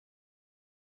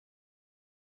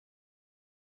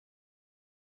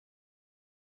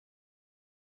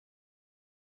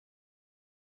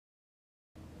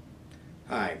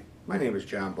Hi, my name is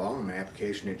John Ball. I'm an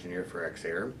application engineer for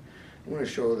EXAIR. I want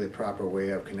to show the proper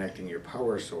way of connecting your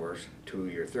power source to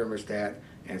your thermostat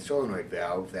and solenoid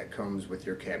valve that comes with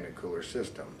your cabinet cooler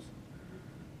systems.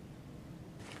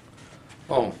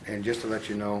 Oh, and just to let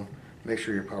you know, make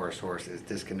sure your power source is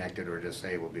disconnected or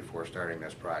disabled before starting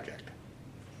this project.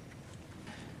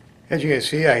 As you can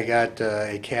see, I got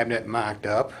a cabinet mocked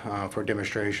up for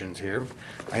demonstrations here.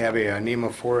 I have a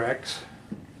NEMA 4X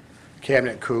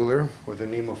cabinet cooler with a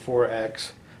NEMA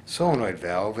 4X solenoid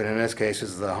valve, and in this case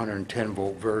this is the 110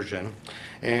 volt version.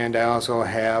 And I also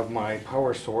have my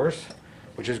power source,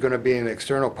 which is going to be an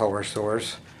external power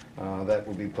source that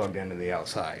will be plugged into the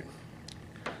outside.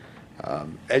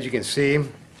 As you can see,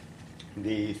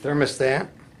 the thermostat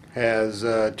has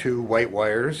two white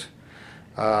wires,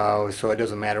 so it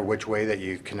doesn't matter which way that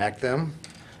you connect them.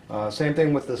 Same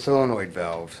thing with the solenoid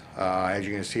valves. As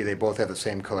you can see, they both have the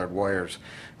same colored wires.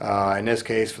 In this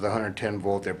case, for the 110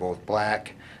 volt, they're both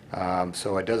black.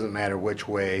 So it doesn't matter which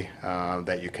way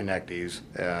that you connect these.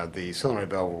 The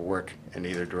solenoid valve will work in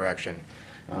either direction.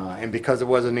 And because it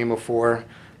was a NEMA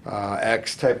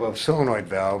 4X type of solenoid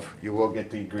valve, you will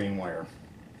get the green wire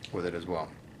with it as well.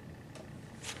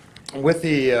 With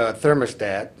the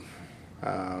thermostat,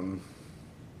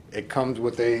 it comes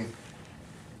with a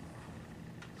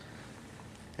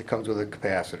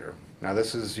capacitor. Now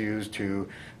this is used to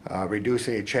reduce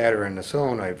any chatter in the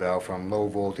solenoid valve from low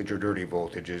voltage or dirty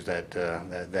voltages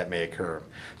that may occur.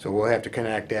 So we'll have to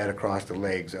connect that across the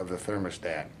legs of the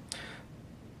thermostat.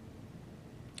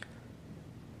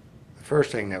 The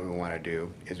first thing that we want to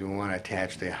do is we want to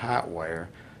attach the hot wire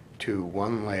to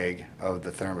one leg of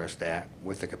the thermostat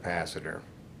with the capacitor.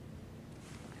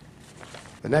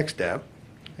 The next step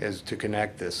is to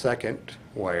connect the second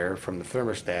wire from the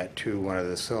thermostat to one of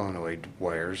the solenoid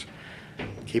wires.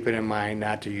 Keep it in mind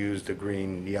not to use the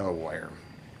green-yellow wire.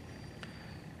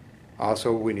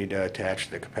 Also, we need to attach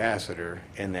the capacitor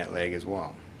in that leg as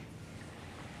well.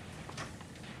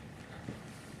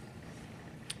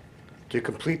 To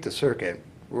complete the circuit,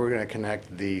 we're going to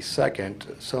connect the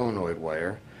second solenoid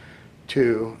wire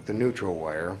to the neutral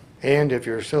wire, and if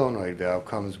your solenoid valve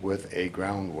comes with a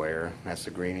ground wire, that's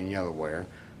the green and yellow wire,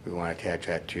 we want to attach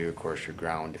that to, of course, your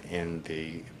ground in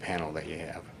the panel that you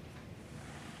have.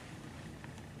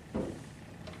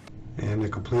 And the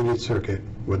completed circuit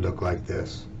would look like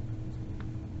this.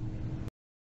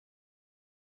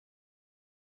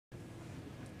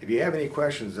 If you have any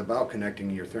questions about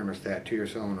connecting your thermostat to your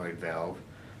solenoid valve,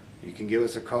 you can give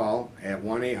us a call at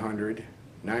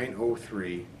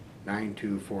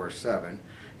 1-800-903-9247,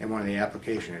 and one of the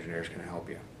application engineers can help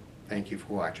you. Thank you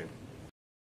for watching.